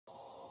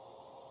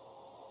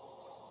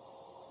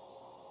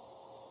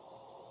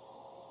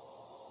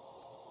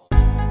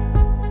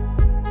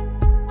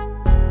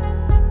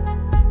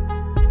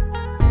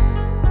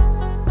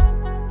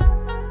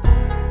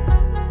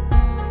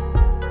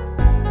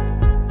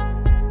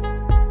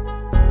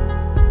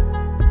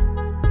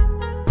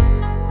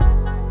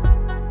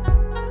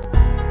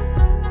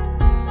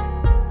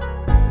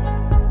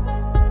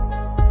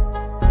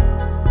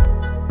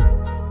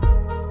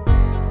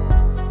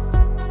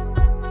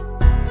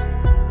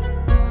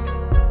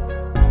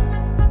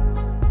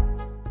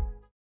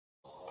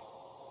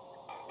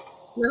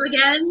Hello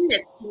again,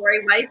 it's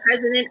Laurie White,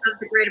 President of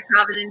the Greater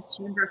Providence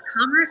Chamber of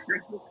Commerce. I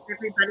hope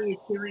everybody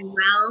is doing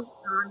well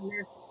on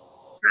this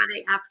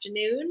Friday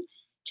afternoon.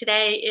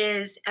 Today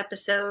is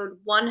episode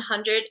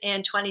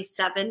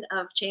 127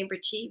 of Chamber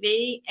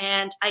TV,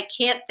 and I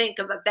can't think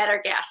of a better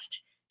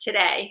guest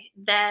today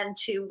than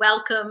to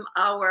welcome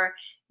our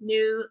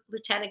new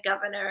Lieutenant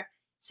Governor,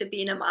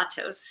 Sabina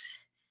Matos.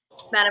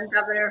 Madam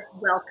Governor,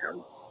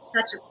 welcome.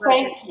 Such a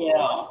pleasure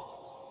to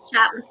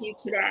chat with you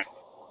today.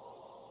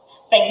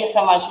 Thank you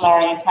so much,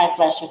 Laurie. It's my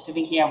pleasure to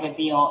be here with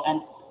you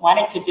and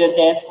wanted to do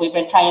this. We've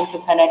been trying to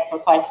connect for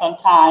quite some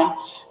time,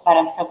 but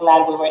I'm so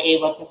glad we were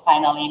able to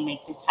finally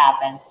make this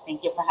happen.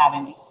 Thank you for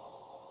having me.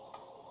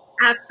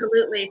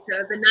 Absolutely. So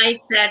the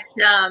night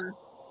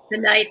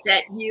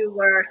that you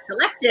were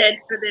selected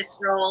for this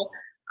role,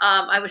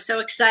 I was so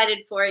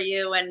excited for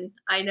you, and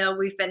I know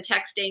we've been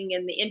texting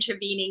in the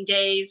intervening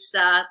days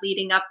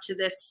leading up to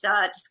this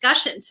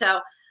discussion.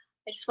 So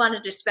I just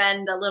wanted to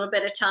spend a little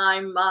bit of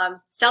time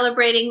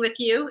celebrating with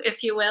you,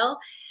 if you will,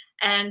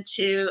 and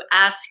to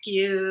ask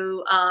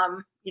you,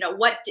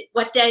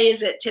 what day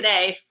is it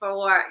today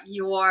for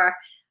your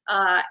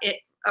a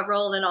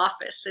role in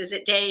office? Is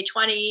it day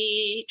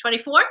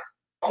 24?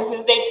 This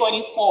is day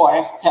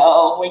 24,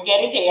 so we're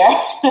getting there.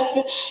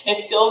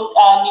 It's still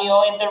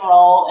new in the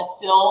role. It's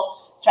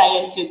still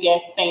trying to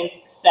get things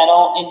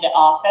settled in the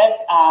office.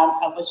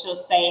 I was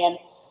just saying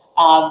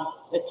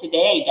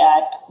today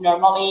that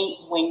normally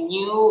when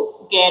you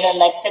get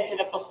elected to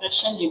the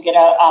position, you get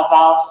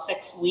about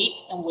 6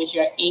 weeks in which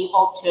you're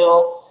able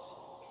to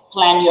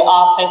plan your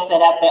office,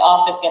 set up the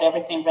office, get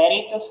everything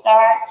ready to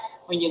start.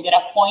 When you get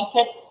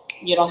appointed,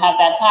 you don't have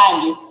that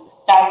time. You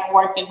start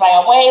working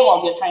right away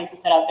while you're trying to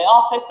set up the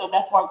office. So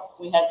that's what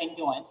we have been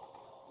doing.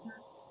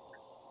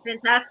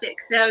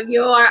 Fantastic. So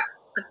your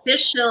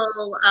official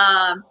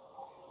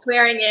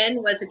swearing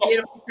in was a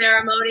beautiful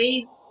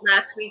ceremony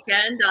last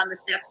weekend on the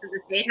steps of the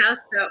State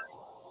House. So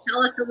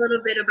tell us a little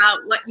bit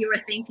about what you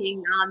were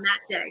thinking on that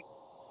day.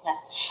 Yeah.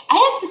 I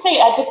have to say,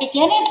 at the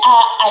beginning,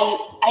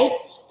 I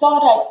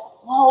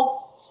thought,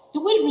 well, do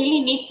we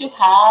really need to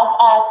have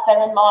a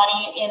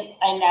ceremony?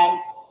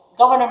 And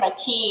Governor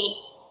McKee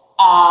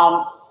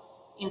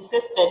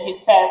insisted. He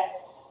says,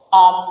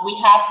 we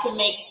have to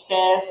make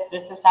this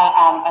is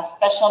a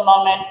special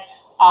moment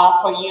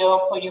for you,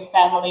 for your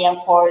family, and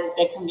for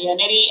the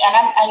community. And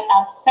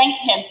I thank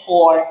him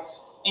for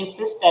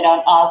insisted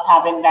on us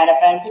having that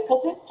event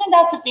because it turned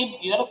out to be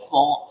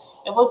beautiful.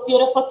 It was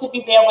beautiful to be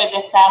there with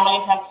the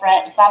families and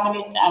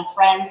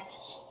friends,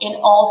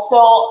 and also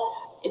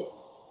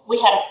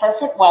we had a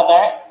perfect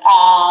weather.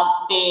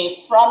 The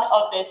front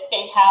of the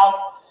State House,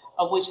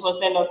 which was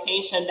the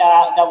location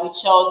that we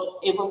chose,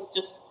 it was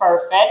just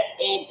perfect.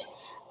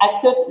 I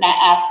could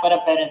not ask for a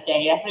better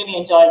day. I really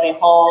enjoyed the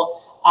whole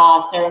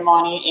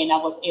ceremony, and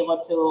I was able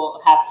to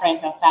have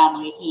friends and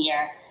family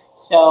here,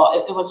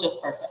 so it was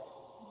just perfect.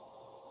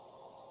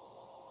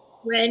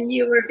 When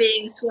you were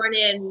being sworn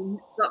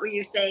in, what were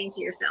you saying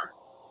to yourself?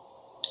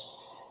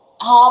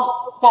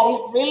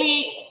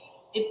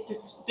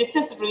 This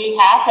has really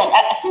happened.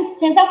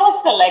 Since I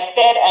was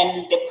selected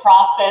and the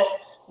process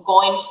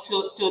going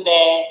to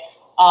the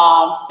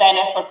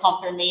Senate for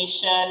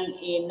confirmation,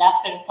 and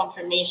after the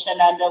confirmation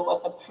and it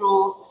was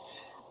approved,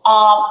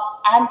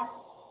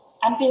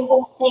 I've been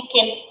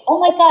thinking, oh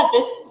my God,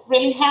 this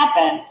really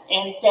happened.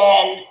 And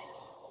then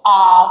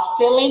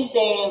feeling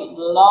the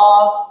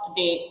love,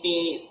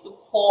 the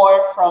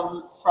support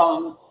from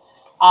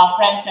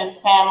friends and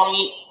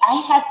family.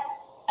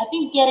 I've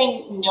been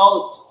getting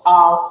notes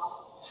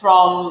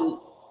from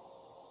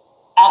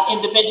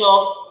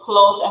individuals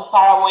close and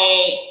far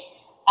away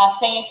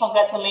saying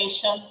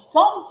congratulations.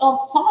 Some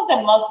of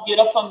the most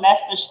beautiful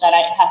messages that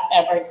I have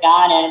ever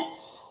gotten,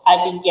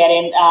 I've been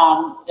getting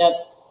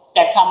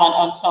that come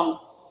on some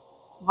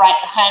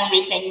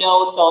handwritten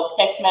notes or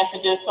text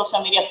messages,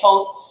 social media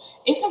posts.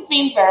 It has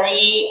been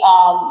very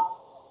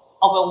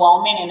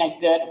overwhelming in a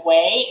good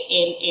way.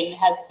 It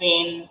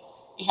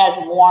has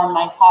warmed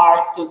my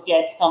heart to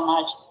get so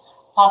much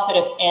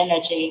positive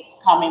energy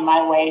coming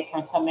my way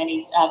from so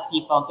many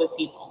people, good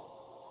people.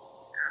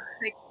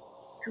 I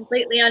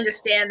completely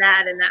understand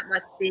that, and that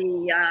must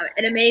be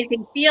an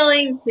amazing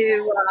feeling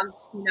to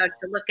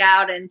to look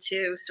out and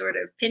to sort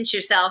of pinch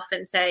yourself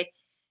and say,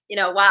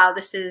 wow,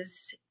 this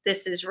is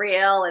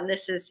real, and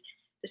this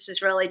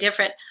is really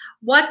different.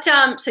 What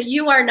so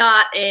you are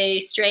not a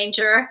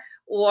stranger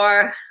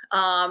or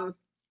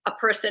a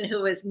person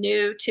who is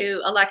new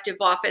to elective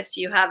office.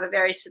 You have a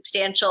very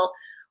substantial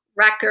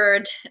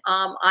record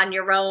on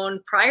your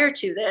own prior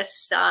to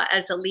this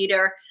as a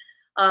leader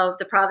of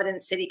the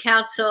Providence City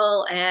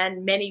Council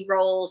and many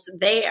roles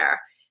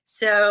there.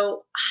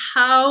 So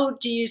how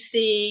do you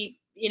see,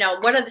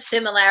 what are the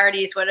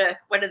similarities? What are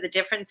the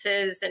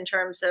differences in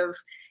terms of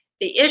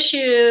the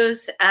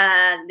issues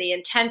and the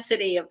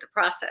intensity of the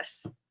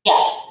process?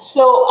 Yes.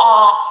 So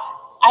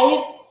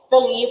I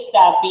believe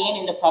that being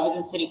in the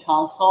Providence City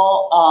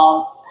Council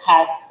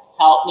has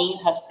helped me,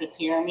 has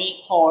prepared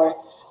me for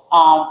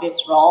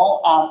this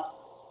role.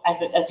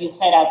 as you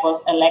said, I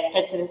was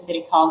elected to the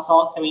city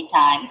council 3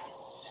 times.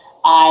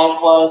 I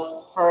was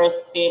first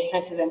the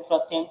president pro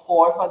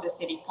tempore for the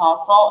city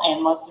council,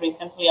 and most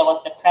recently I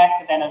was the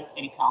president of the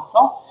city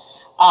council,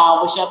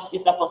 which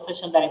is a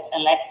position that is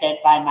elected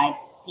by my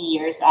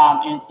peers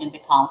in the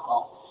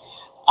council.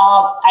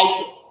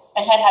 I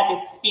had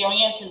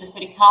experience in the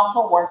city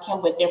council working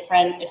with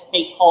different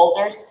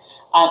stakeholders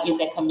in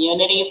the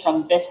community,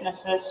 from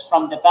businesses,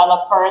 from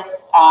developers,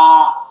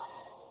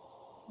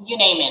 you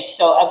name it.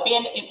 So I've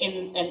been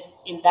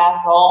in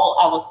that role.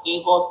 I was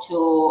able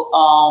to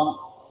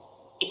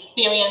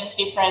experience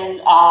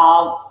different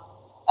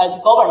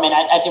government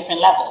at different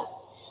levels,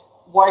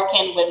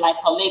 working with my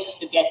colleagues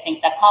to get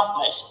things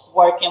accomplished,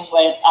 working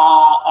with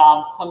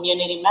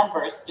community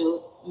members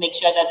to make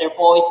sure that their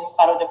voice is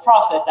part of the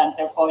process and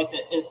their voice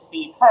is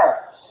being heard,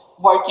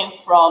 working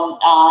from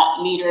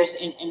leaders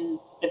in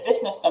the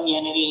business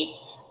community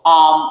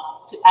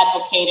to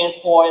advocating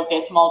for the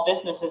small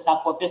businesses and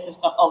for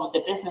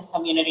the business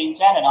community in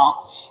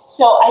general.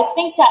 So I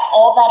think that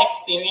all that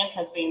experience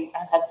has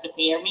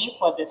prepared me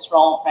for this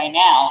role right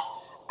now.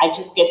 I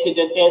just get to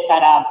do this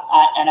at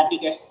a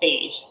bigger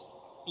stage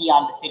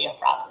beyond the city of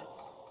Providence.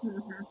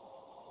 Mm-hmm.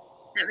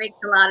 That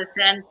makes a lot of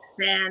sense.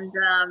 And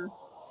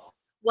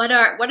what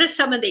are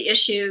some of the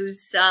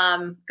issues,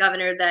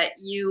 Governor, that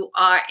you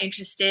are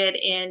interested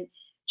in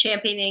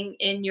championing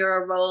in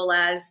your role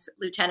as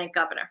Lieutenant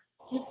Governor?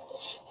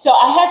 So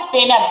I have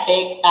been a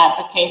big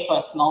advocate for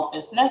small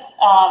business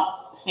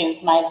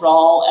since my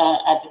role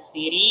at the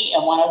city.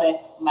 And one of the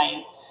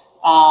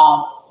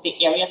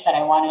areas that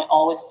I wanted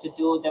always to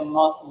do the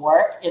most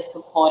work is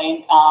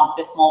supporting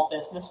the small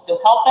business to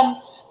help them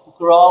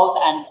grow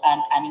and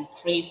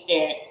increase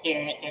their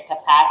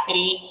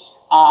capacity,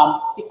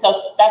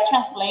 because that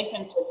translates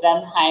into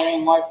them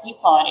hiring more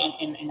people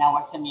in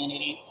our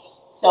community.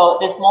 So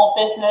the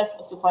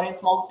supporting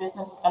small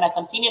business is going to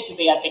continue to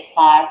be a big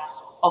part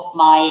of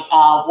my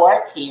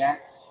work here.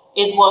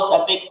 It was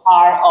a big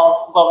part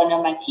of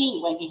Governor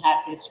McKee when he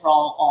had this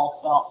role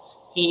also.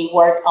 He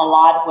worked a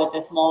lot with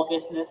the Small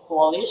Business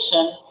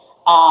Coalition,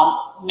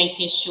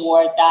 making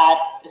sure that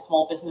the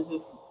small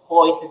businesses'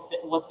 voice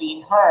was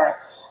being heard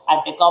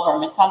at the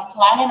government. So I'm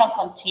planning on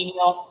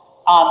continuing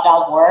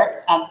that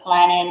work. I'm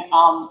planning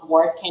on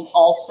working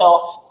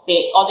also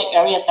the other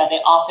areas that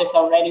the office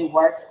already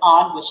works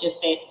on, which is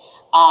the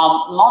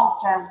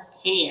long-term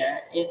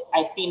care.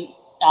 I've been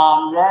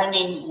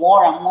learning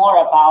more and more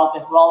about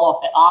the role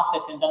of the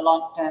office in the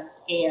long-term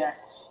care.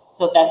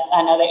 So that's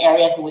another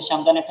area in which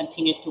I'm going to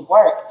continue to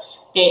work.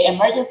 The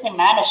emergency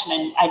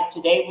management,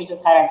 today we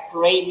just had a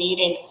great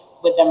meeting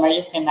with the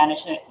emergency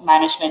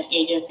management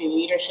agency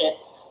leadership,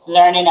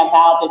 learning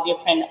about the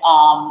different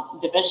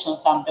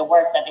divisions and the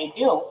work that they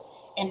do.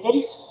 And there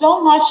is so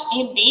much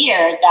in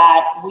there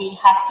that we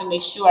have to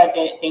make sure that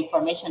the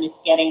information is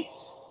getting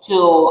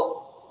to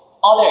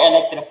other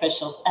elected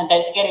officials, and that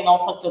is getting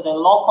also to the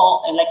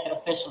local elected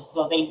officials,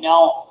 so they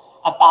know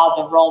about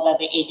the role that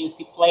the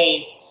agency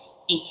plays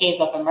in case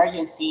of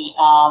emergency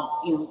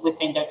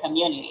within their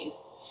communities.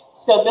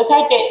 So those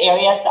are the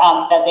areas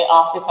that the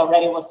office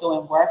already was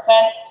doing work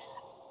with.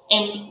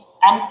 And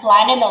I'm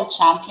planning on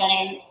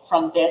championing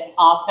from this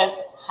office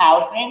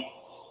housing.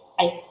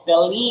 I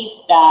believe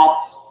that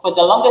for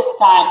the longest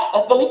time,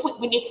 I believe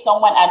we need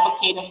someone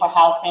advocating for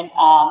housing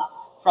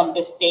from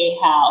the State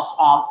House,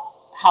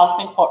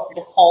 housing for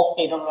the whole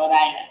state of Rhode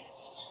Island.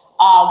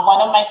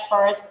 One of my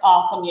first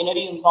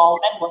community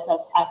involvement was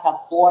as a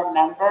board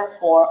member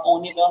for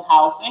Onlyville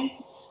Housing,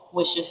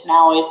 which is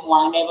now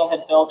One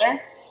Neighborhood Builder.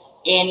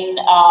 And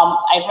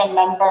I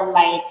remember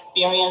my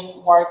experience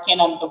working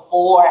on the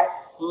board,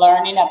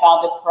 learning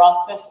about the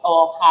process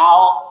of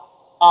how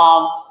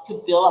to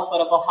build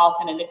affordable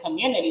housing in the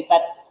community,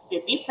 but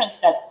the difference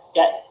that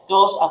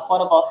those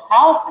affordable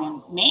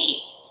housing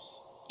made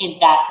in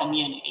that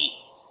community.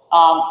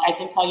 I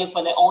can tell you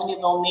for the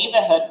Onlyville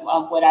neighborhood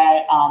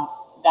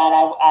that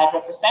I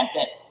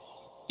represented,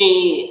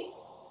 the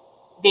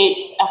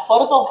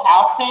affordable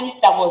housing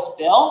that was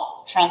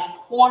built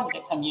transformed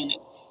the community.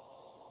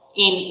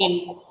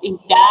 In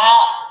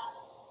that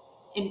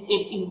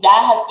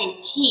has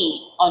been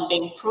key on the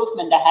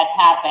improvement that had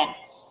happened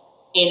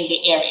in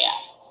the area.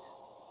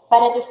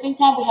 But at the same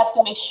time, we have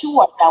to make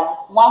sure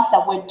that once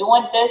that we're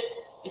doing this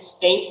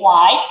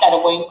statewide,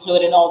 that we're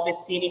including all the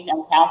cities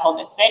and towns, all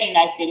the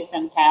 39 cities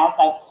and towns,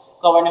 like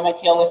Governor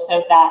McKee always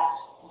says that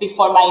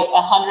before my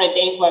 100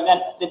 days,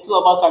 the two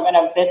of us are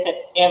gonna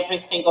visit every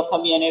single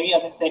community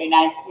of the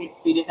 39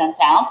 cities and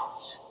towns.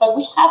 But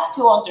we have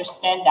to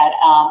understand that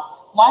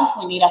once,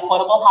 we need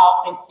affordable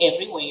housing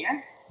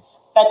everywhere,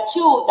 but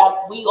two,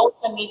 that we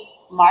also need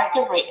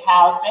market rate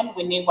housing.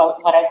 We need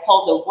what I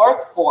call the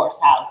workforce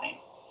housing.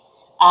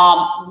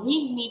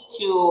 We need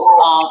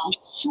to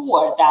make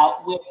sure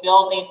that we're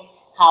building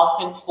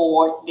housing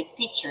for the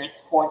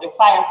teachers, for the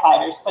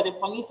firefighters, for the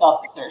police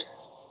officers.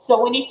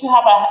 So we need to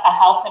have a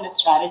housing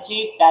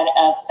strategy that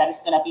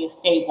is going to be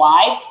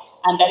statewide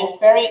and that is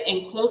very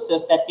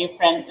inclusive, that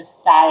different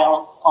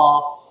styles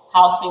of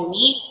housing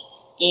needs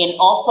and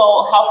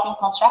also housing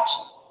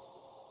construction.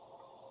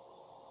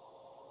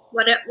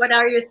 What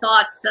are your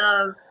thoughts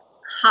of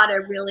how to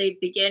really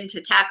begin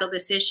to tackle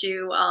this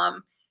issue?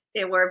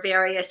 There were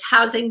various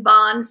housing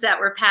bonds that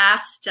were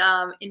passed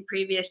in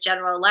previous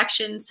general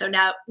elections. So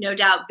now, no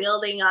doubt,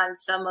 building on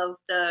some of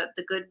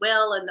the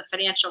goodwill and the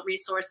financial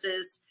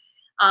resources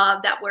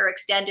that were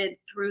extended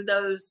through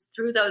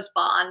those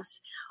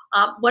bonds.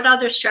 What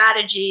other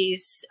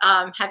strategies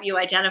have you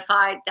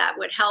identified that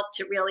would help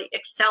to really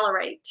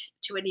accelerate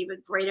to an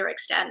even greater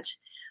extent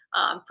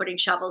putting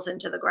shovels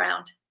into the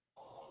ground?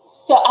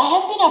 So I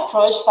have been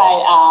approached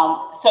by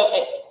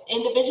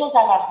individuals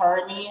that have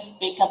heard me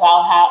speak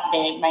about how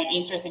my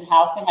interest in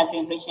housing has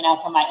been reaching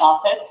out to my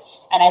office,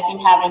 and I've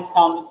been having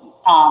some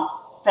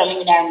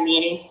preliminary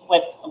meetings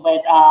with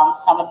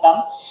some of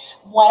them.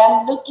 What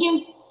I'm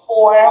looking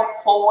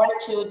forward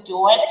to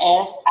doing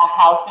is a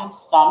housing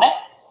summit,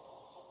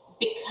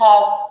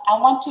 because I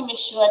want to make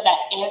sure that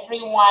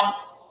everyone's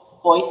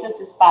voices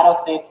is part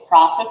of the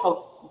process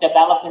of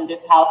developing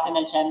this housing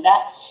agenda.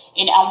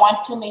 And I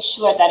want to make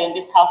sure that in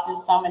this housing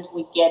summit,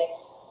 we get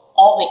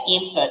all the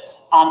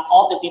inputs on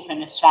all the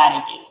different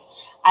strategies.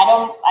 I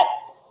don't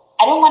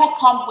want to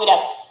come with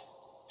a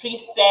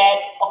preset,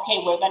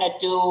 okay, we're going to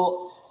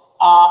do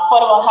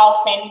affordable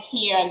housing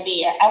here and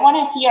there. I want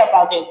to hear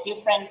about the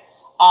different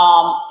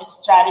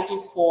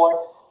strategies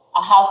for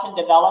a housing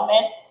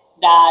development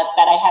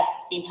that I have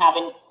been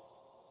having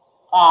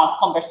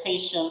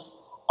conversations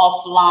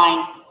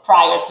offline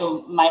prior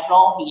to my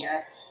role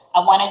here. I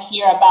want to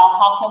hear about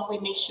how can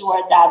we make sure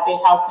that the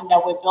housing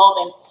that we're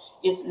building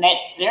is net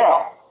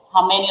zero.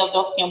 How many of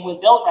those can we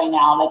build right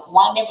now? Like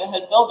One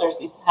Neighborhood Builders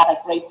has a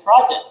great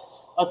project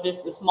of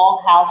these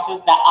small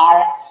houses that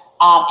are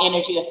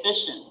energy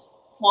efficient,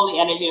 fully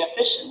energy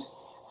efficient.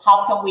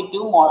 How can we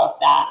do more of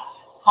that?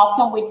 How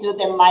can we do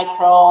the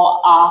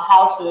micro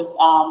houses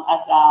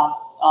as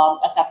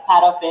a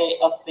part of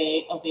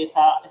this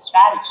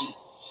strategy?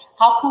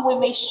 How can we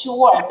make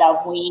sure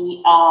that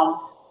we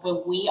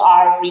when we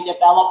are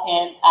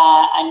redeveloping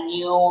a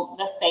new,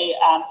 let's say,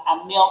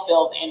 a mill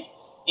building,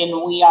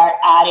 and we are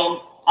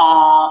adding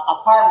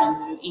apartments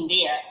in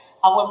there,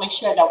 I will make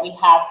sure that we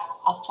have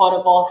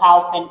affordable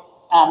housing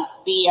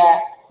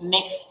there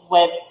mixed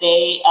with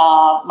the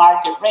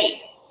market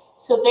rate.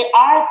 So there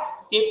are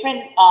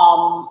different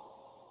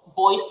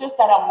voices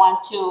that I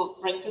want to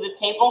bring to the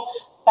table,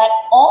 but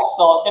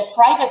also the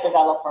private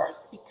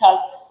developers, because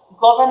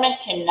government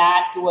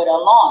cannot do it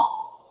alone.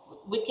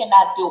 We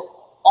cannot do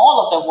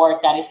all of the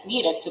work that is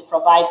needed to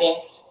provide the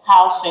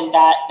housing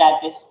that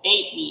the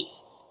state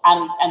needs,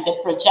 and the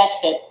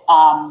projected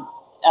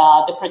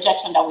the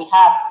projection that we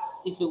have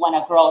if we want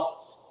to grow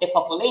the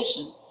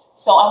population.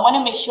 So I want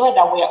to make sure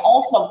that we are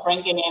also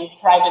bringing in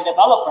private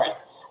developers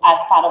as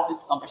part of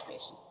this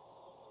conversation.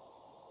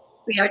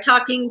 We are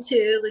talking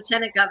to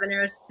Lieutenant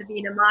Governor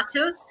Sabina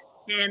Matos,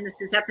 and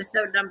this is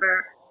episode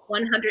number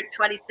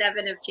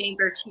 127 of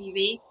Chamber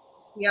TV.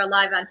 We are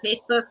live on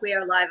Facebook, we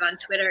are live on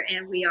Twitter,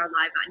 and we are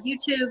live on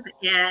YouTube,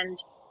 and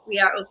we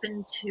are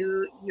open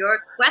to your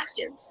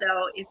questions.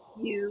 So if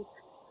you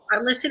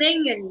are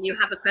listening and you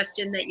have a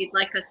question that you'd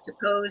like us to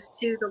pose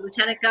to the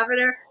Lieutenant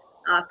Governor,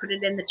 put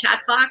it in the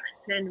chat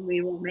box, and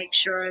we will make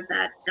sure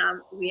that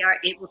we are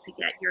able to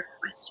get your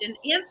question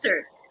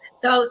answered.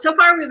 So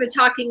far we've been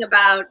talking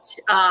about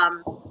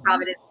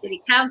Providence City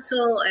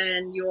Council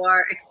and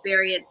your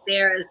experience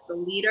there as the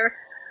leader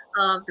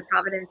of the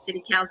Providence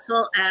City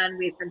Council, and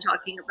we've been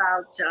talking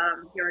about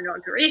your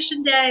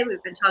inauguration day.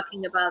 We've been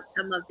talking about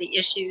some of the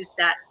issues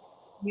that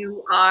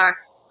you are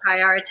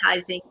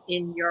prioritizing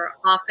in your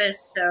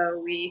office.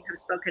 So we have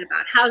spoken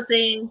about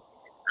housing,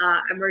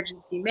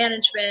 emergency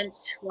management,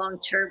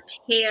 long-term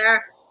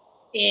care,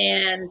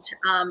 and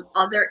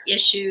other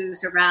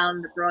issues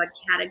around the broad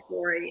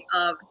category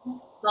of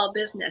small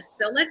business.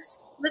 So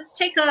let's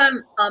take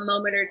a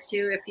moment or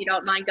two, if you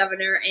don't mind,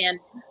 Governor, and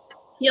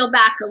peel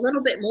back a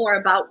little bit more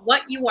about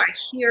what you are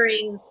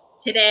hearing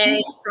today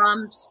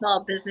from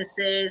small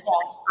businesses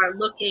that are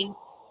looking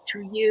to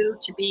you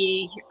to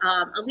be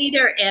a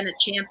leader and a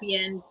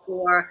champion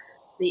for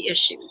the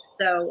issues.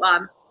 So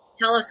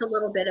tell us a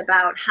little bit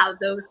about how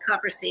those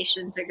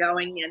conversations are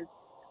going, and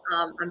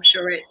I'm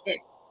sure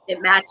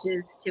it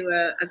matches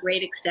to a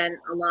great extent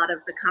a lot of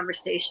the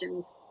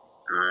conversations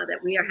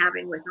that we are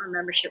having with our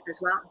membership as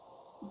well.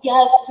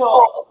 Yes,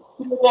 so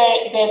through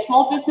the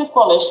Small Business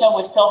Coalition,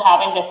 we're still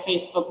having the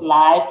Facebook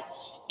Live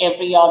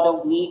every other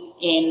week,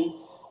 and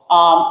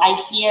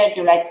I hear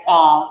direct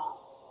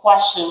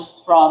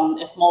questions from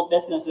small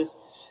businesses.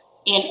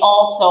 And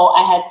also,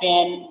 I had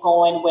been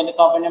going with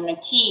Governor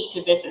McKee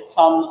to visit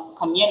some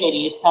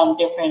communities, some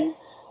different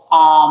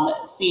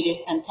cities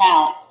and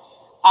towns.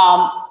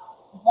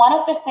 One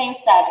of the things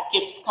that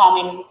keeps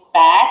coming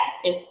back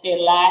is the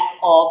lack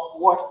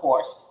of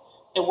workforce.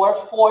 The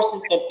workforce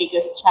is the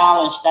biggest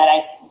challenge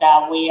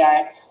that we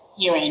are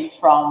hearing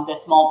from the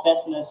small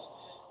business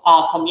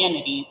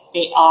community.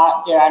 There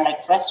are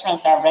like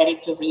restaurants that are ready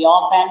to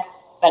reopen,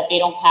 but they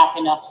don't have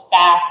enough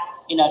staff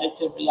in order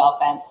to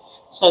reopen.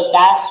 So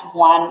that's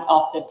one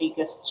of the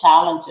biggest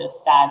challenges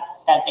that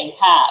they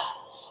have.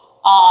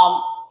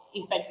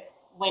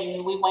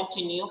 when we went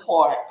to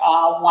Newport,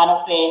 one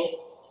of the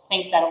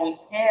things that we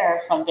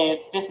hear from the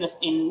business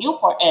in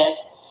Newport is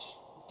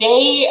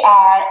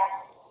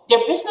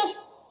their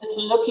business is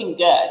looking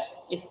good.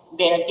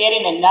 They're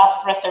getting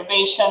enough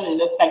reservation. It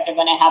looks like they're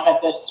going to have a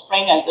good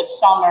spring, a good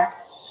summer.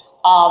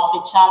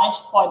 The challenge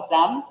for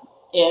them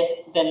is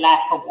the lack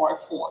of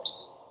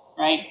workforce,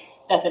 right?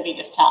 That's the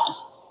biggest challenge.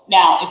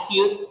 Now, if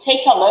you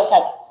take a look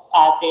at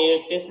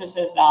the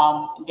businesses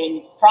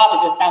in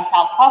Providence,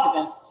 downtown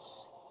Providence,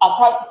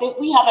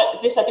 we have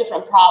this is a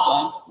different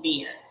problem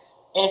there,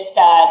 is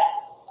that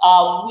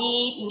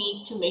we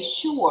need to make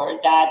sure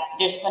that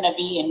there's going to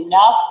be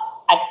enough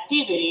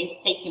activities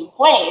taking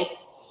place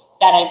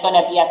that are going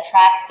to be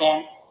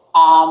attracting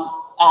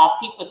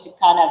people to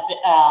kind of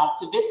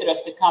to visitors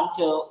to come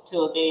to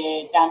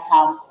the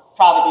downtown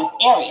Providence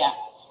area,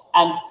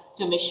 and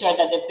to make sure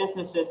that the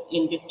businesses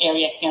in this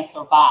area can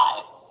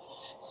survive.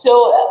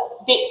 So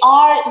the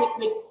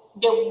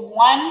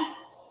one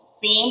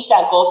theme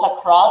that goes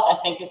across, I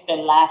think, is the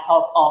lack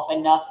of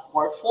enough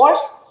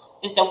workforce.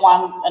 Is the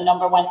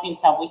number one thing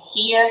that we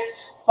hear,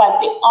 but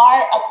there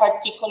are a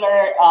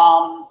particular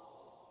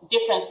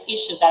different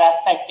issues that are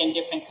affecting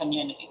different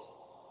communities.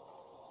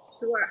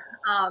 Sure.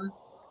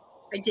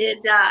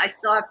 I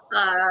saw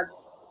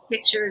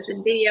pictures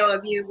and video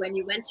of you when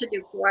you went to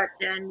Newport,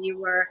 and you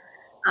were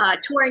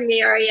touring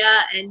the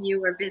area, and you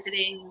were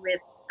visiting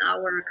with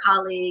our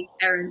colleague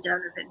Erin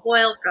Donovan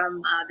Boyle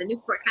from the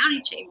Newport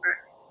County Chamber,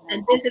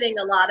 and visiting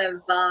a lot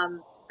of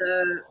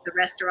the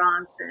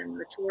restaurants and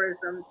the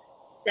tourism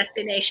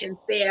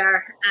destinations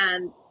there.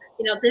 And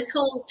this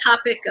whole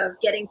topic of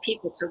getting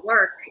people to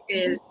work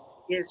is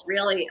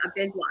really a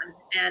big one,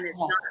 and it's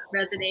not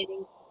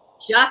resonating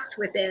just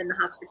within the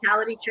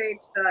hospitality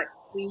trades, but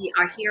we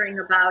are hearing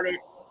about it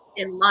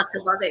in lots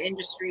of other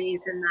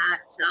industries, and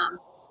that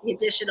the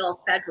additional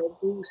federal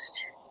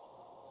boost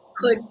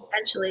could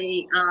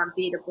potentially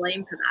be to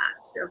blame for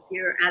that. So if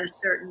you're at a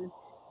certain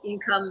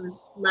income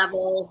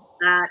level,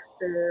 that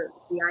the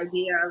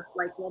idea of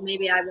like, well,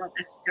 maybe I won't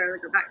necessarily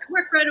go back to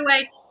work right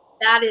away,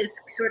 that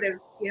is sort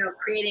of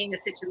creating a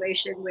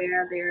situation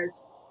where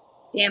there's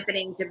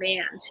dampening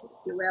demand, if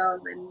you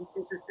will, and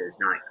businesses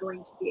not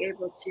going to be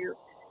able to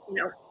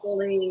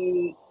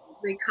fully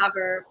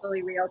recover,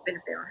 fully reopen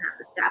if they don't have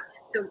the staff.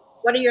 So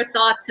what are your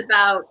thoughts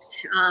about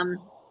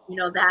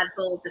that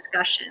whole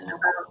discussion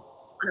about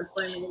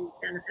unemployment and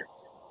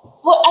benefits?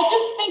 Well, I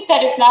just think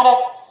that it's not as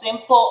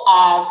simple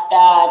as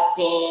that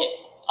the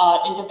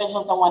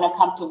individuals don't want to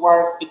come to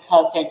work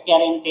because they're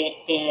getting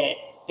the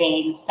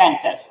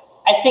incentive.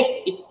 I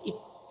think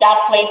that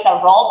plays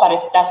a role, but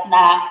that's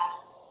not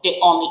the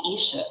only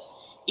issue.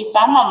 If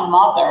I'm a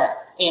mother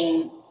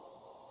and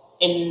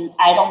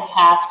I don't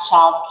have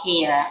child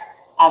care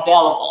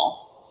available,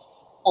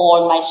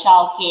 or my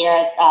child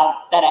care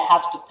that I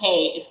have to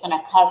pay is going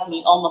to cost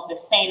me almost the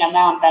same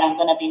amount that I'm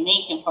going to be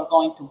making for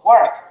going to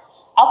work,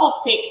 I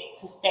will pick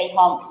to stay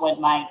home with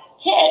my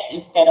kid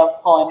instead of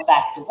going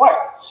back to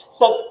work.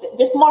 So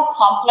it's more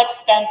complex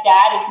than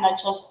that. It's not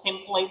just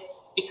simply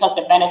because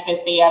the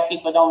benefits there,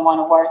 people don't want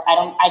to work. I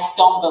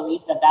don't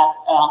believe that that's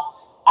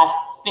as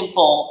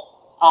simple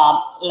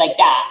like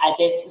that.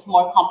 It's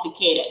more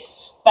complicated.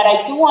 But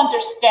I do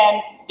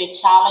understand the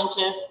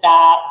challenges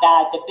that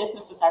the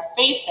businesses are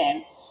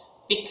facing,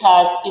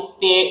 because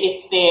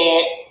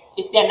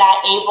if they're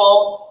not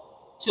able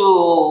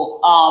to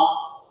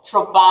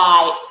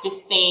provide the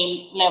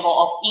same level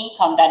of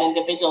income that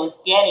individual is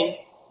getting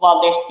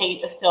while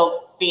they're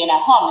still being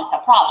at home, is a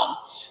problem.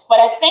 What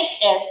I think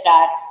is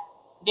that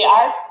there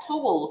are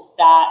tools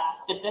that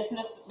the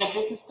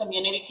business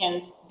community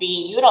can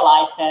be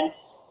utilizing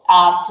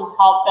to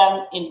help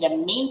them in the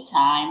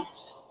meantime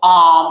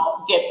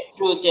get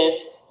through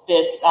this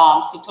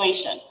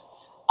situation.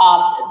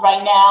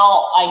 Right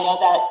now, I know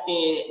that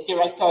the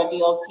director of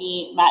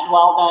DOT, Matt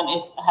Weldon,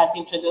 has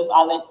introduced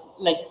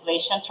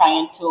legislation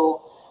trying to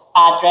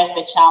address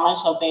the challenge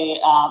of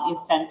the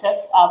incentive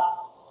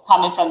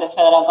coming from the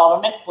federal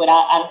government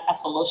without a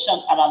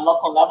solution at a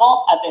local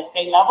level, at the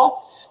state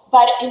level.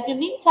 But in the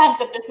meantime,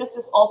 the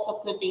businesses also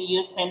could be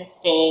using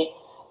the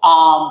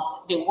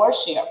work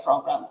share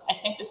program. I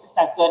think this is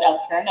a good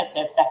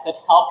alternative that could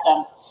help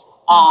them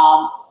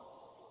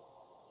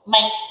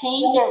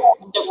maintain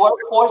the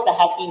workforce that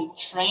has been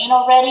trained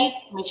already,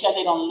 make sure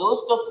they don't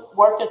lose those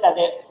workers that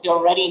they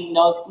already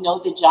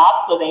know the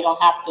job, so they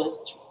don't have to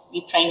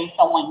be training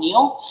someone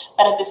new.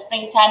 But at the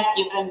same time,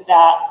 give them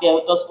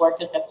those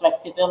workers the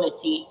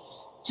flexibility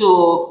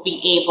to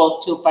be able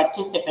to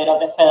participate of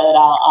the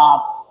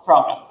federal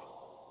program.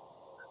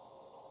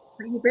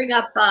 You bring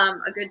up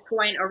a good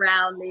point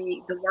around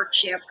the work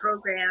share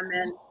program,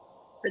 and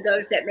for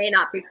those that may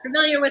not be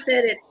familiar with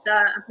it, it's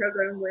a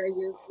program where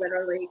you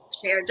literally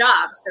share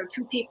jobs. So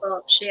two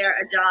people share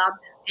a job,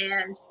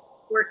 and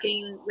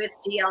working with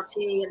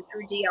DLT and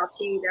through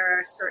DLT, there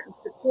are certain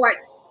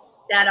supports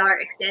that are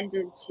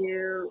extended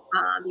to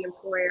the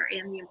employer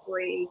and the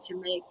employee to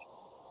make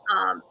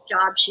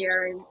job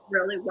sharing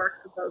really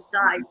work for both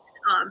sides.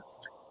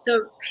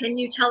 So can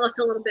you tell us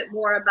a little bit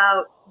more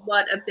about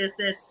what a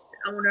business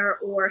owner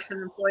or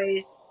some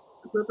employees,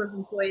 a group of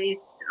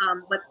employees,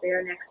 what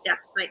their next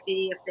steps might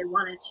be if they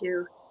wanted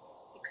to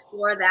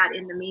explore that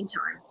in the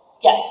meantime?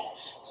 Yes.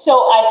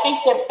 So I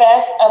think the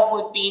best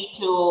would be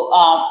to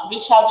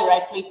reach out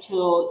directly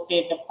to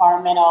the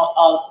Department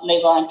of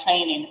Labor and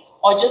Training,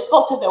 or just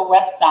go to their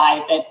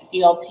website at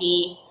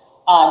dlt.ri.gov.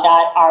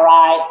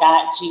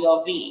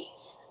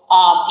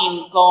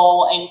 And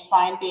go and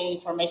find the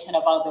information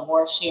about the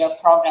work share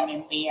program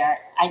in there.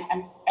 I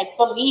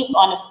believe,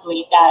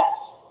 honestly, that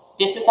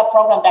this is a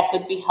program that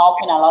could be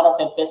helping a lot of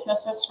the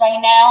businesses right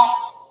now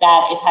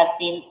that it has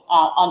been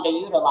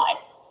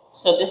underutilized.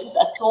 So this is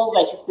a tool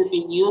that you could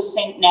be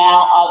using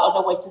now all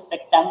the way to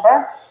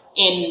September,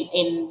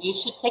 and you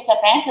should take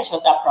advantage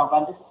of that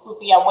program. This would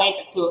be a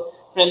way to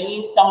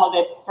release some of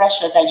the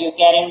pressure that you're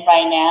getting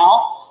right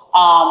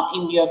now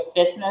in your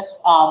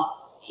business,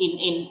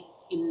 in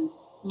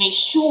make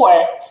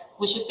sure,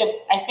 which is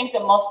I think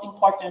the most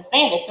important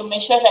thing, is to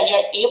make sure that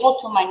you're able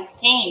to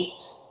maintain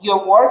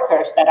your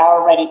workers that are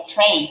already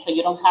trained, so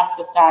you don't have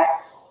to start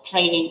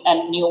training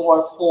a new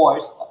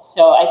workforce.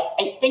 So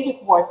I think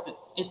it's worth it.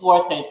 It's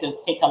worth it to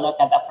take a look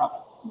at that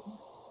program.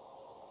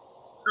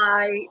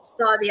 I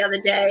saw the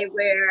other day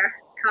where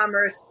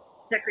Commerce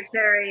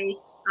Secretary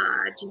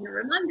Gina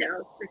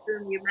Raimondo, with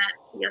whom you met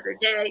the other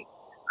day,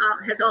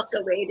 has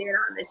also weighed in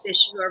on this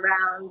issue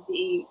around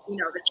the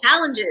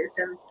challenges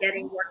of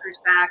getting workers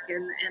back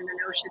and the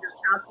notion of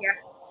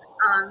childcare.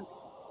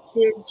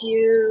 Did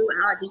you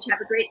have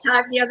a great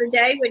time the other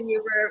day when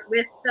you were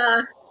with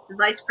the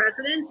Vice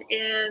President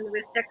and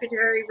with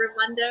Secretary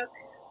Raimondo?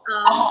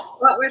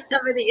 What were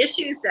some of the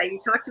issues that you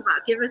talked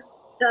about? Give us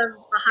some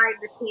behind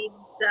the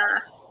scenes.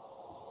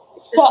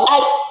 So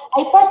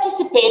I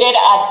participated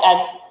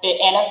at the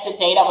end of the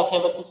day. I was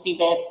able to see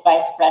the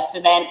Vice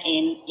President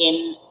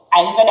in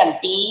I'm gonna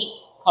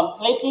be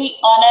completely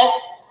honest.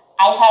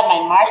 I had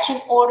my marching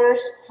orders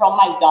from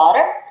my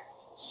daughter.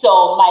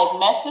 So my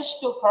message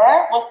to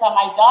her was that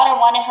my daughter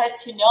wanted her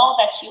to know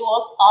that she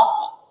was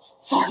awesome.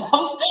 So that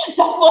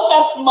was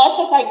as much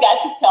as I got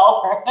to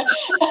tell her.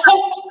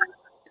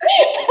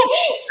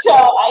 So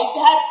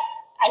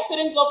I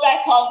couldn't go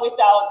back home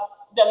without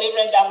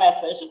delivering that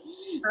message.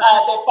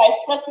 The Vice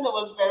President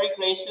was very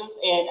gracious,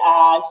 and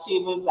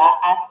she was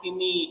asking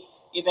me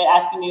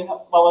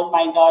what was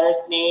my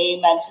daughter's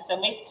name, and she said,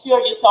 "Make sure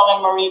you tell her,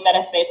 Marie, that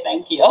I say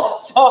thank you."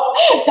 So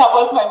that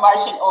was my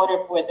marching order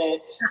for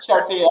the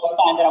short period of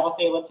time that I was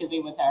able to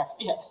be with her.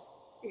 Yeah.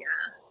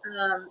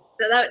 Yeah.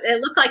 So it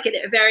looked like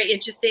a very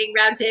interesting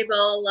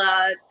roundtable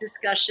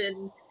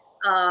discussion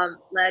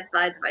led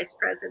by the Vice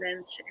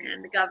President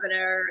and the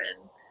Governor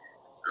and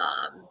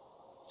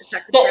the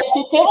Secretary.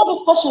 The table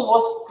discussion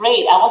was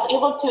great. I was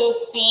able to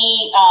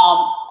see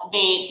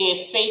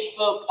the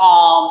Facebook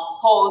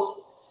post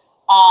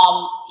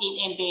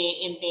in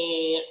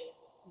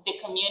the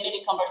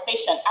community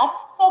conversation. I'm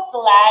so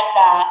glad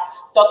that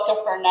Dr.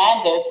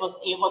 Fernandez was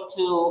able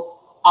to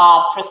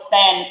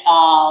present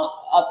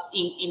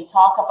and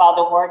talk about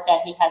the work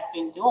that he has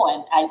been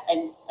doing.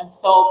 I'm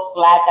so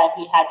glad that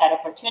he had that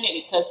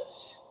opportunity, because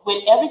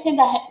with everything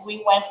that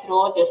we went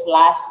through this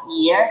last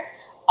year,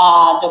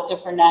 Dr.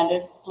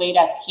 Fernandez played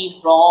a key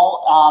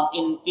role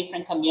in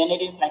different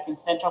communities, like in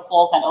Central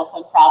Falls and also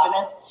in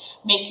Providence,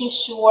 making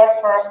sure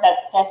first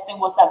that testing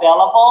was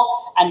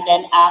available, and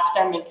then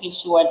after making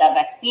sure that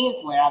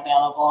vaccines were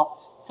available.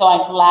 So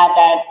I'm glad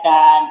that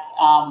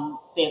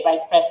the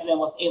Vice President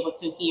was able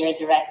to hear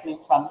directly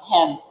from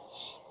him.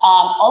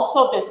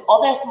 Also, there's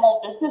other small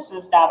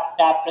businesses that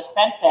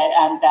presented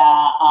and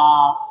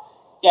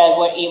that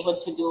were able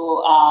to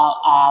do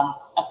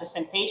a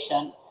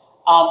presentation.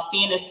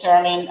 Seeing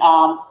Sterling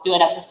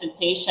doing a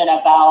presentation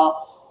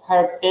about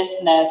her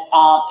business,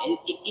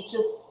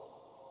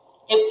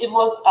 it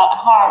was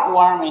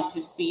heartwarming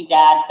to see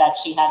that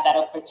she had that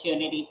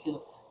opportunity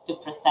to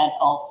present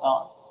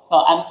also.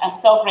 So I'm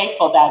so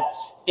grateful that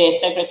the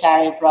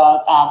Secretary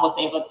was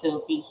able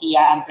to be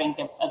here and bring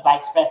the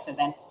Vice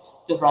President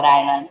to Rhode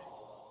Island.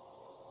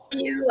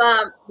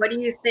 What do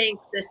you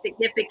think the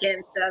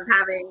significance of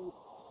having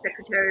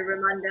Secretary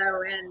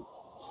Raimondo and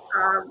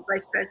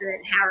Vice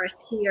President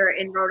Harris here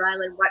in Rhode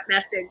Island? What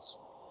message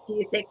do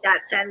you think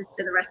that sends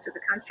to the rest of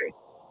the country?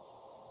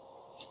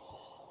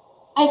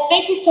 I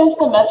think it sends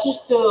the message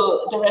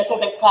to the rest of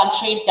the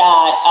country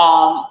that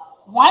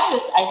one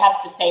is, I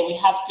have to say, we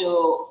have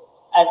to,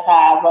 as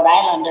a Rhode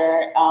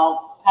Islander,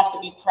 have to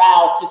be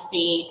proud to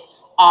see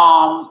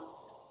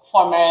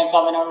former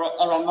Governor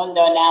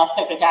Raimondo, now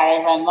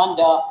Secretary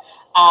Raimondo,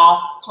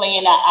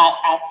 playing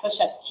such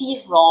a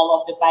key role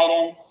of the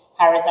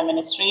Biden-Harris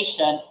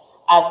administration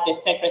as the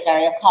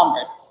Secretary of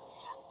Commerce.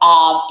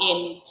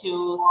 And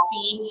to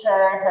see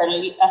her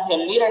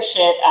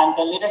leadership and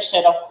the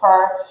leadership of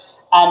her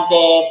and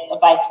the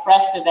Vice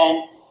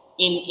President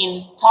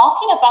in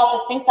talking about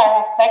the things that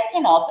are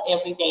affecting us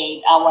every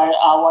day,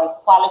 our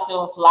quality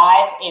of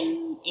life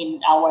in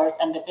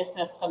the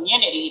business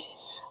community.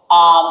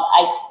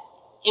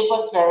 It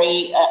was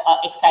very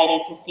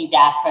exciting to see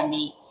that for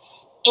me.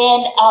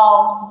 And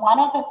one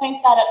of the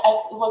things that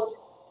was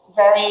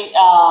very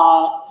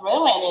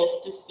thrilling is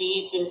to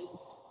see these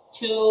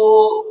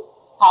two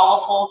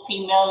powerful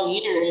female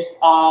leaders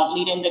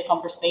leading the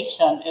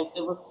conversation. It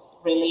was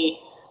really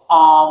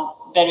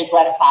very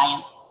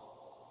gratifying.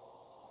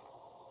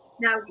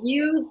 Now,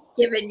 you,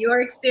 given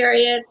your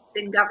experience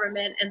in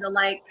government and the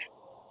like,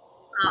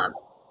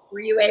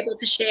 were you able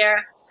to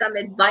share some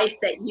advice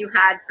that you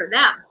had for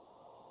them?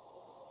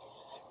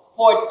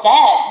 For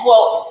that,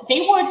 well,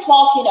 they were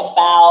talking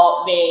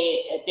about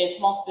the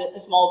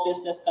small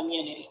business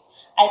community.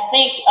 I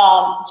think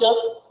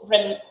just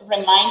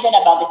reminded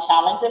about the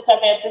challenges that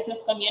the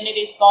business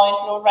community is going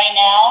through right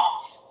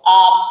now,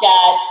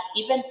 that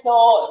even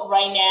though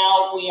right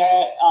now we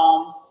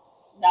are,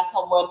 knock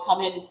on wood,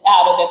 coming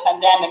out of the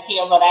pandemic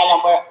here in Rhode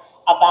Island, we're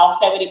about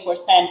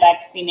 70%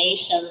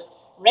 vaccination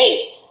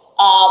rate.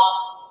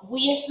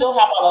 We still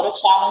have a lot of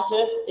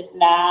challenges.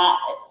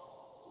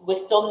 We're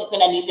still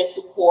going to need the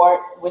support.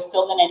 We're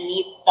still going to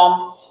need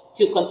them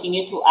to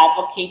continue to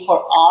advocate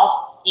for us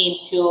and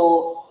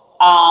to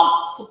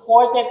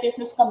support the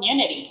business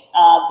community.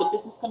 The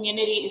business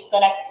community is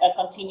going to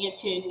continue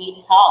to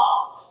need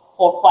help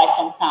for quite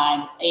some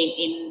time.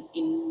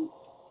 In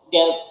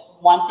the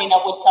one thing I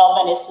would tell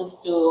them is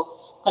just to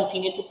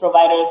continue to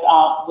provide us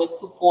with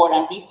support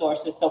and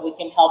resources so we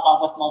can help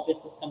our small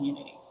business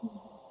community.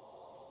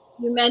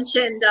 You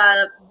mentioned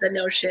the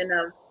notion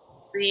of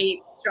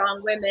 3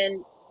 strong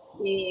women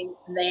being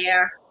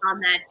there on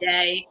that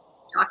day,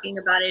 talking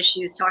about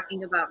issues,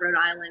 talking about Rhode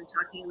Island,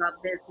 talking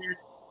about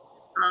business,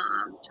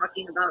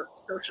 talking about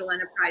social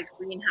enterprise,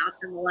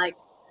 greenhouse, and the like.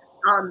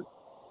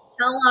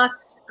 Tell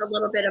us a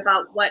little bit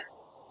about what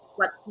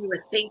you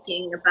were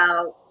thinking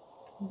about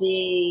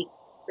the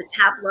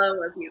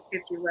tableau of you,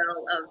 if you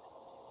will, of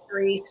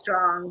 3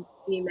 strong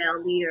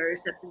female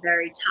leaders at the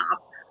very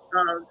top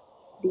of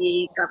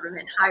the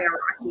government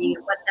hierarchy,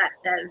 what that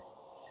says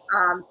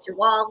to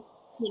all,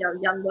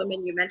 young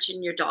women. You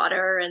mentioned your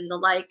daughter and the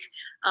like.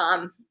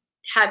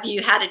 Have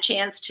you had a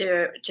chance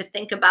to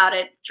think about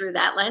it through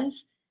that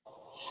lens?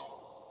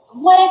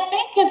 What I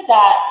think is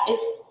that is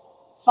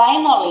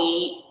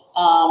finally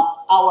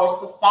our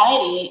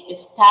society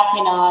is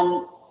tapping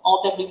on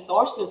all the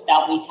resources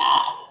that we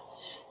have.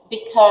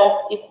 Because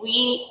if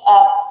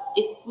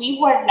we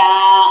were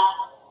not,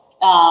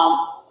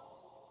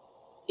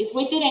 if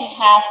we didn't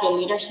have the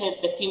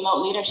leadership, the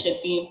female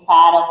leadership being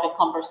part of the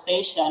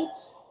conversation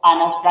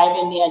and of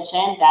driving the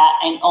agenda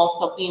and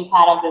also being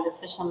part of the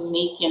decision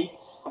making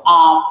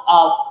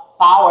of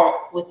power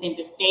within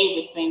the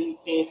state, within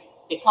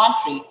the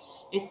country,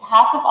 is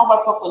half of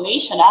our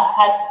population,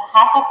 has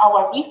half of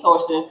our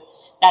resources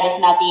that is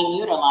not being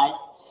utilized.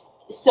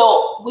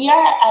 So we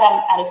are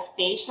at a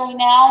stage right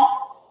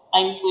now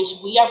in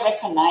which we are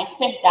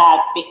recognizing that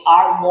there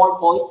are more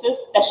voices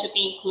that should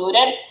be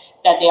included,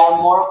 that there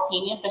are more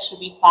opinions that should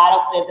be part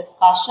of the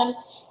discussion.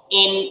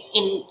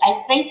 And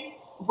I think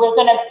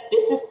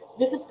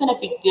this is gonna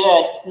be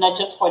good, not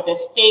just for the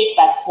state,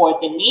 but for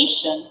the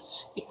nation,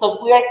 because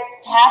we are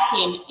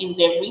tapping in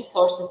the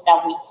resources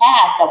that we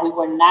have that we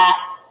were not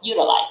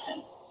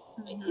utilizing.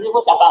 Mm-hmm. It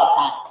was about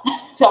time.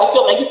 So I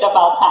feel like it's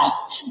about time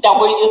that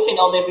we're using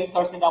all the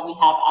resources that we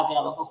have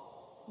available.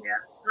 Yeah.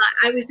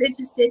 I was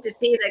interested to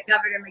see that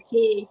Governor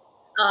McKee,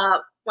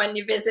 when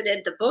you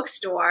visited the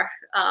bookstore,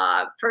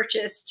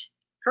 purchased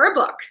her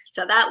book.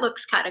 So that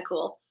looks kind of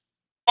cool.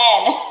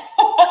 And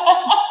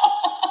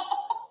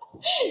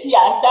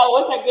yes, that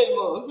was a good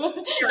move.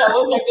 Yeah. That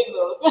was a good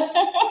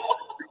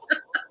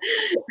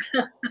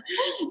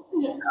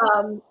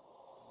move.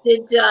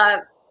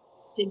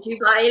 Did you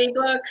buy any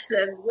books,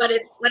 and what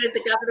did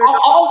the governor?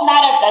 I was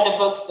not at the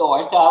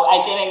bookstore, so I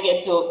didn't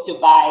get to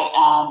buy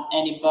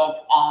any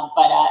books.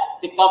 But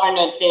the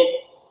governor did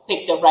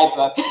pick the right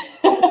book.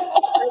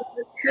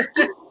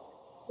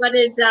 What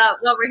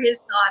were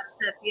his thoughts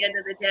at the end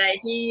of the day?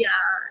 He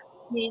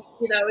is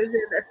in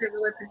a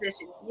similar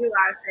position to you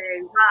are,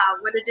 saying,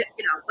 "Wow, what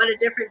a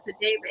difference a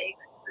day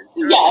makes."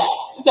 Yes.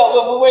 So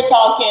when we were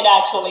talking,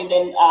 actually,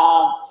 then.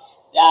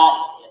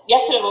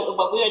 Yesterday, when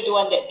we were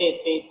doing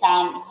the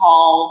town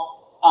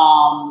hall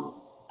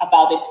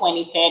about the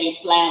 2030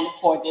 plan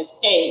for the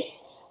state,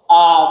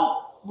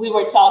 we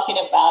were talking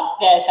about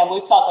this, and we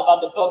talked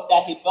about the book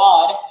that he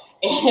bought,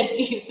 and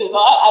he says, "Oh,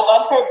 I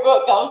bought her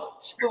book."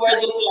 We were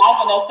just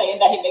laughing and saying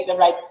that he made the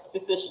right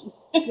decision.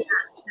 Yeah,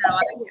 no,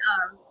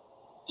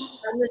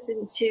 I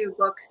listen to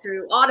books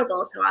through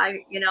Audible, so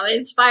it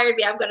inspired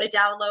me. I'm going to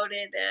download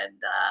it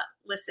and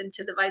listen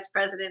to the vice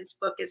president's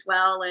book as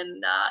well,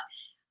 and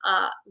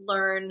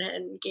learn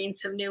and gain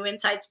some new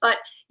insights. But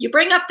you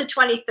bring up the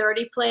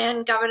 2030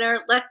 plan,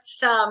 Governor. Let's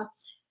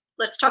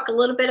talk a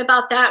little bit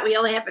about that. We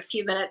only have a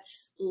few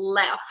minutes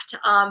left,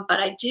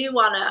 but I do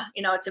want to,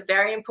 it's a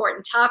very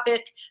important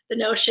topic, the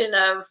notion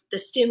of the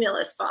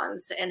stimulus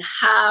funds and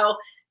how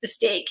the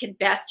state can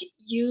best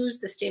use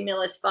the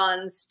stimulus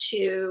funds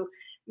to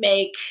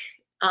make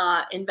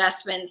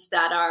investments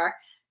that are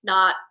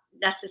not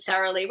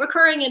necessarily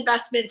recurring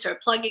investments or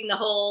plugging the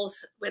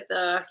holes with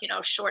the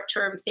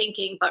short-term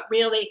thinking, but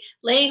really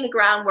laying the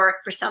groundwork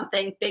for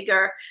something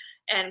bigger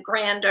and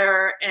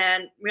grander,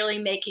 and really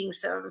making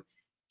some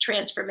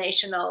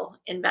transformational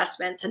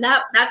investments. And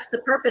that's the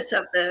purpose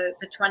of the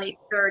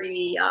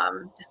 2030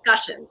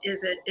 discussion.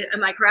 Is it?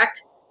 Am I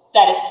correct?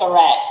 That is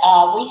correct.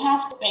 We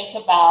have to think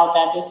about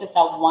that this is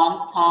a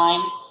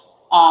one-time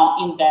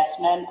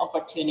investment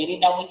opportunity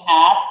that we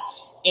have.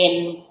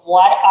 And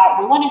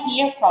we want to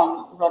hear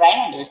from Rhode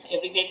Islanders,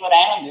 everyday Rhode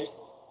Islanders.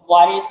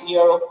 What is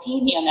your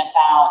opinion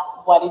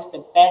about what is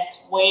the best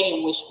way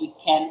in which we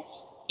can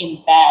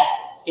invest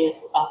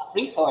these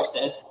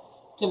resources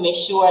to make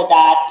sure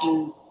that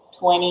in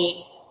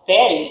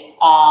 2030,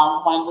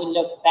 when we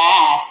look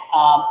back,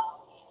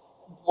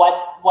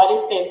 what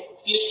is the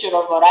future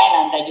of Rhode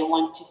Island that you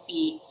want to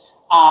see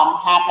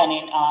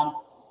happening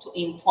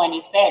in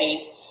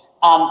 2030?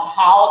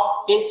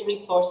 How these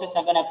resources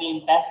are going to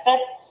be invested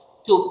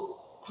to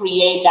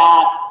create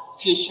that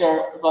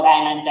future Rhode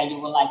Island that you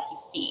would like to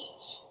see.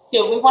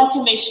 So we want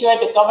to make sure,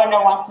 the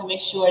governor wants to make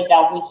sure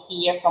that we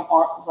hear from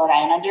our Rhode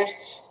Islanders.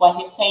 What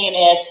he's saying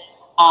is,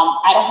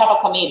 I don't have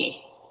a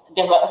committee.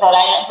 The Rhode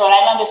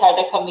Islanders are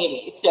the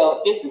committee.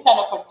 So this is an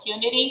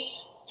opportunity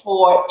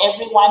for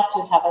everyone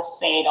to have a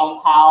say on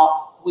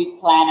how we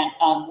plan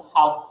and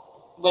how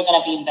we're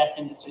going to be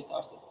investing these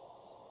resources.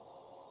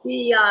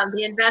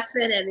 The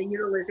investment and the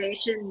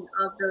utilization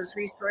of those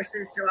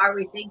resources. So are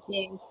we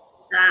thinking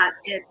that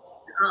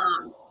it's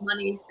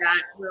monies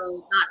that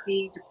will not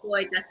be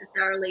deployed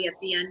necessarily at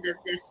the end of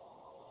this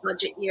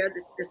budget year,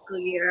 this fiscal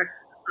year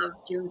of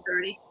June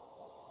 30?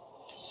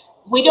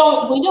 We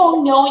don't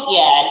know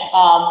yet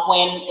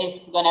when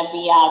it's going to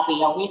be out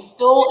there. We're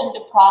still in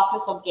the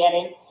process of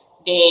getting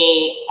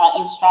the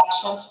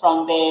instructions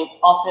from the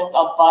Office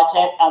of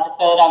Budget of the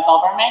federal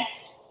government.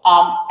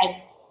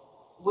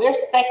 We're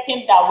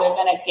expecting that we're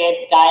going to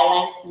get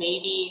guidelines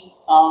maybe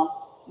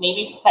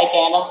by the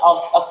end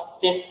of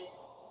this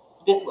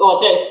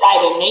today's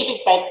Friday,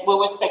 we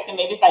were expecting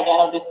maybe by the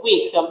end of this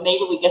week. So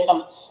maybe we get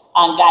some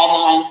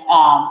guidelines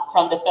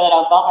from the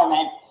federal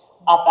government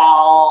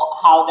about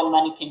how the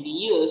money can be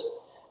used.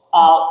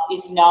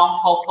 If not,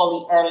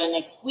 hopefully early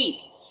next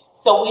week.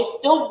 So we're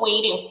still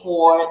waiting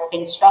for the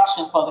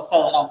instruction for the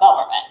federal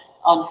government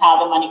on how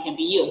the money can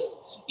be used.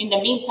 In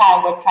the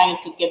meantime, we're trying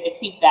to get the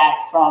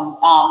feedback from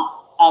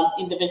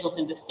individuals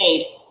in the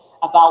state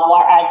about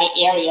what are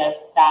the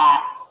areas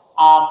that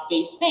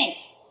they think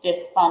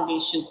this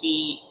funding should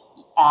be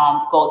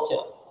go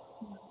to.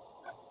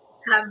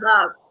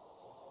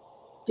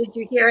 Did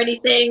you hear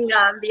anything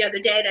the other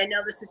day? And I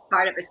know this is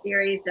part of a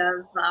series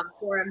of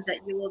forums that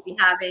you will be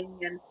having,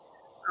 and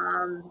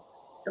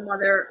some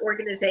other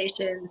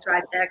organizations,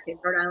 RIPEC and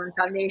Rhode Island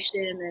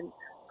Foundation and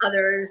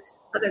other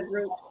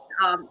groups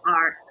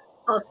are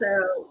also,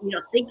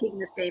 thinking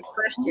the same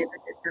question.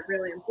 It's a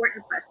really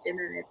important question,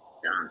 and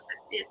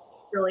it's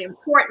really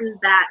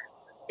important that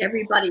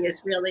everybody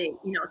is really,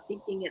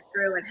 thinking it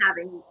through and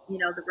having,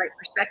 the right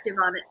perspective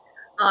on it.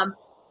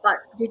 But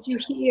did you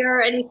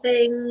hear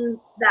anything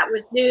that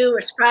was new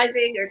or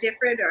surprising or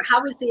different, or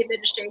how is the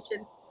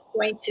administration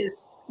going to,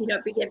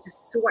 begin to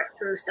sort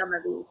through some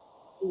of these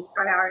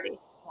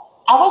priorities?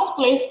 I was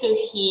pleased to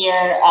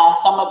hear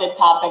some of the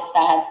topics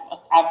that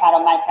are part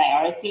of my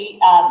priority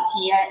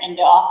here in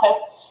the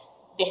office.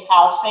 The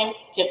housing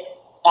kept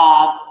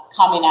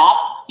coming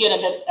up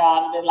during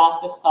the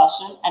last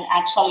discussion, and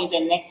actually the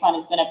next one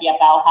is going to be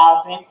about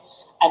housing.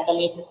 I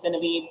believe it's going to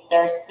be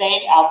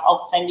Thursday.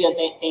 I'll send you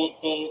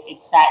the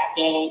exact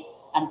day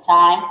and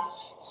time.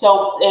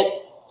 So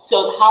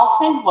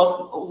housing was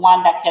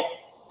one that kept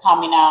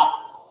coming up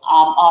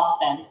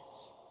often.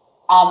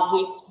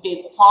 We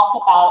did talk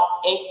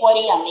about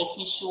equity and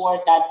making sure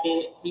that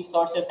the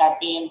resources are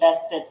being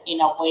invested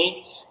in a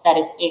way that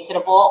is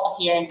equitable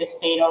here in the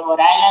state of Rhode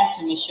Island,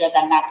 to make sure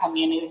that not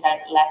communities are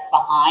left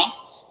behind.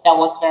 That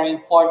was very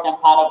important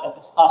part of the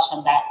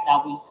discussion that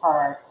we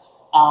heard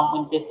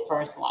in this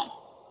first one.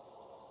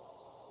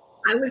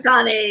 I was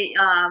on a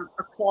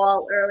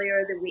call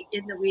earlier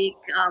in the week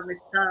with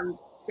some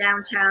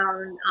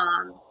downtown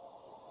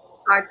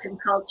arts and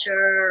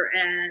culture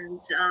and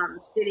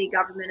city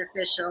government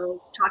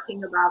officials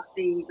talking about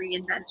the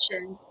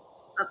reinvention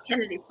of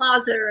Kennedy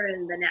Plaza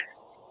and the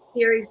next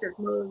series of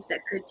moves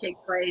that could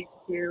take place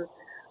to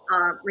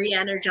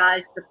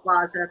re-energize the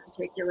plaza,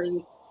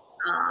 particularly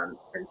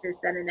since there's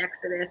been an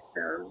exodus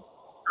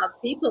of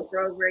people for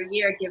over a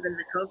year given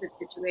the COVID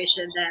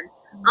situation. And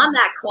on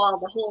that call,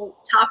 the whole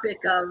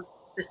topic of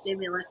the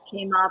stimulus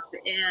came up,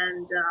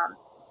 and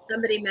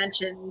somebody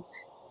mentioned,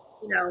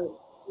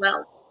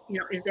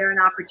 is there an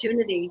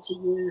opportunity to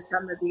use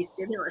some of these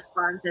stimulus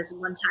funds as a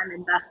one-time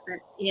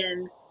investment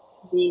in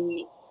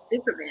the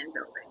Superman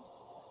building?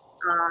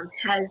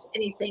 Has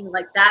anything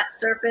like that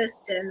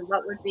surfaced, and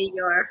what would be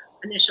your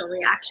initial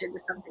reaction to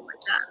something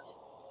like that?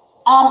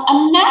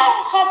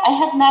 I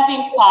have not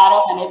been part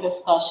of any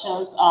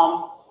discussions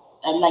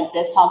like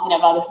this, talking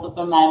about the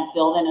Superman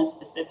building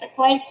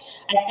specifically.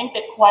 I think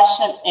the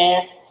question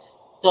is,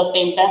 does the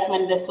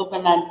investment in the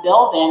Superman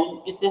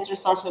building, if these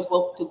resources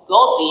will to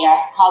go there,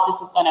 how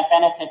this is going to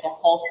benefit the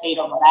whole state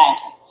of Rhode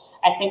Island?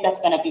 I think that's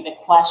going to be the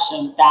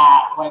question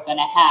that we're going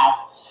to have.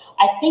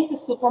 I think the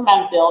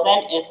Superman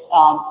building is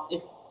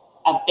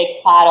a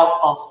big part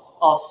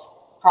of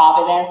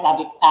Providence, a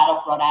big part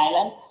of Rhode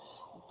Island.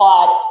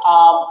 But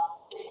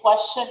the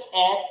question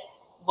is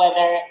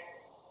whether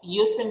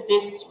using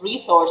these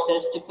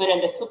resources to put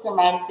in the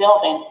Superman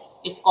building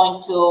is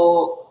going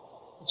to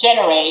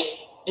generate,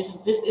 is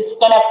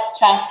going to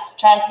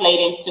translate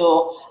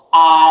into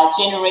a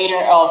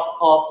generator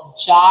of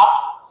jobs,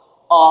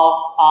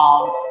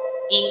 of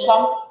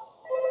income.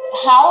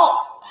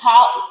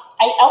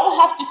 I will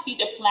have to see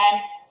the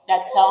plan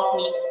that tells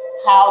me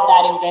how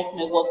that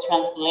investment will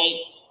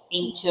translate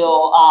into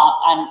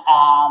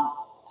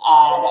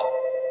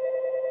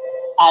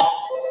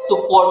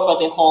support for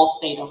the whole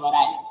state of Rhode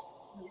Island.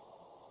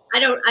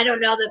 I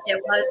don't know that there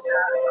was.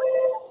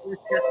 It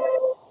was just.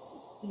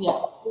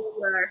 Yeah.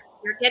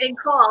 You're getting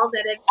called,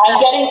 and it's. I'm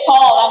getting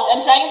called.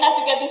 I'm trying not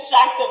to get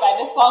distracted by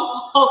the phone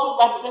calls,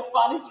 but the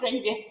phone is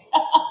ringing.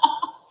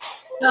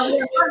 So we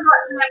have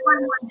one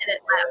more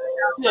minute left.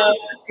 So yes.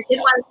 I did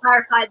want to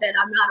clarify that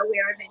I'm not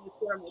aware of any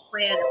formal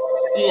plan.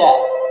 Yeah.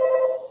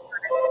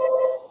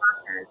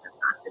 As a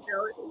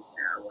possibility.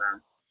 So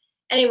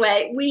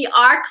anyway, we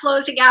are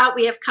closing out.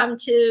 We have come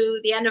to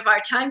the end of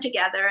our time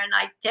together, and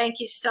I thank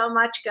you so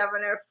much,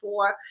 Governor,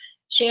 for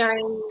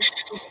sharing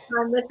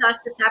time with us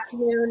this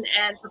afternoon.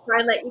 And before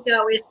I let you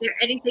go, is there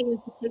anything in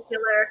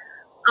particular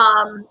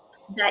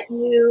that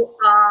you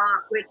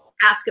would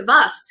ask of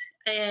us,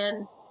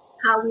 and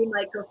how we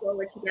might go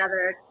forward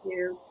together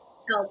to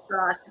help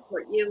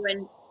support you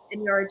and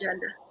your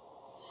agenda?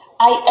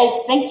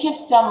 I thank you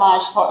so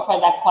much for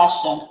that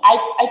question.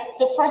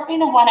 The first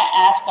thing I want to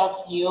ask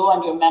of you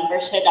and your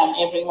membership and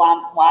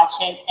everyone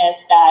watching is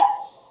that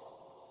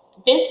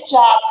the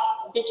job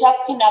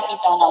cannot be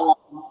done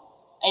alone.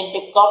 And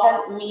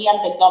me and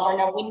the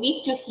governor, we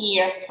need to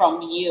hear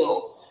from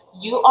you.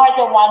 You are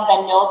the one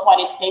that knows what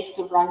it takes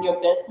to run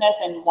your business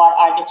and what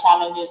are the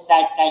challenges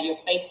that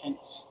you're facing.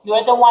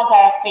 You're the ones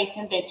that are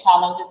facing the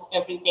challenges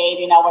every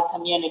day in our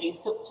community.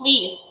 So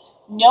please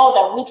know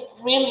that we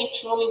really,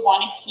 truly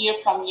want to hear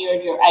from you,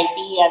 your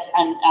ideas,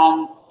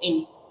 and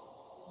in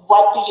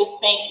what do you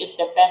think is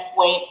the best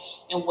way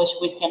in which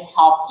we can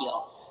help you.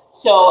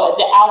 So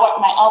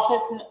my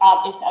office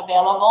is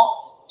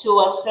available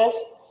to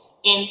assist.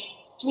 And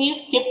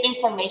please keep the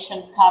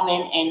information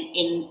coming,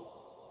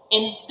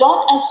 and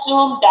don't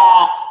assume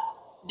that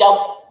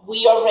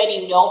we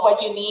already know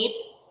what you need.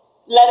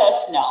 Let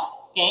us know,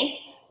 okay?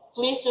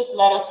 Please just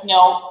let us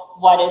know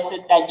what is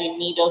it that you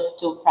need us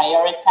to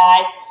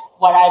prioritize.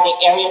 What are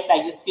the areas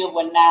that you feel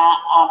we're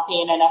not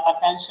paying enough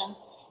attention?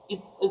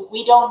 If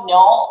we don't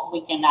know,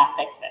 we cannot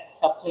fix it.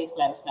 So please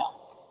let us know.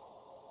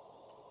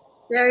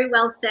 Very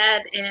well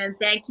said, and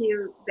thank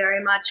you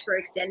very much for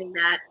extending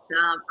that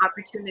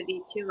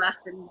opportunity to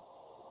us. And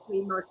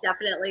we most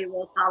definitely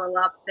will follow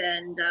up,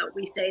 and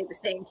we say the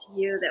same to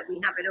you, that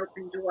we have an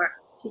open door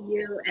to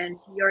you and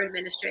to your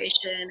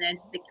administration and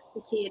to the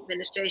key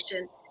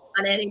administration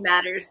on any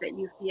matters that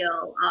you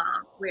feel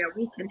where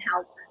we can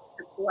help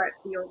support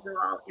the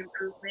overall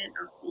improvement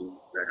of the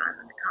Rhode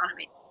Island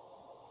economy.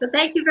 So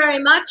thank you very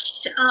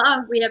much.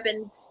 We have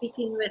been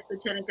speaking with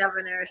Lieutenant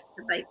Governor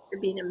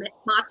Sabina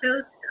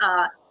Matos,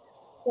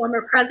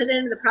 former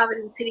president of the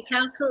Providence City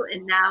Council,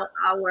 and now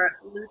our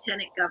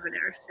Lieutenant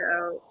Governor.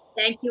 So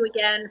thank you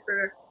again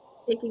for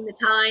taking the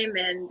time,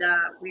 and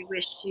we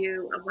wish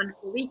you a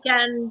wonderful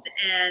weekend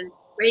and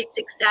great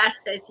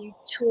success as you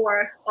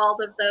tour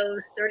all of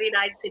those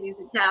 39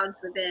 cities and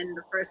towns within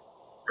the first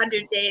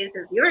 100 days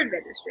of your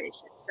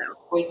administration. So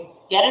we're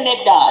getting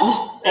it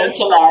done. Thank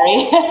you,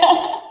 Laurie.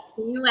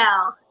 Be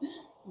well.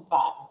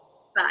 Bye.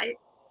 Bye.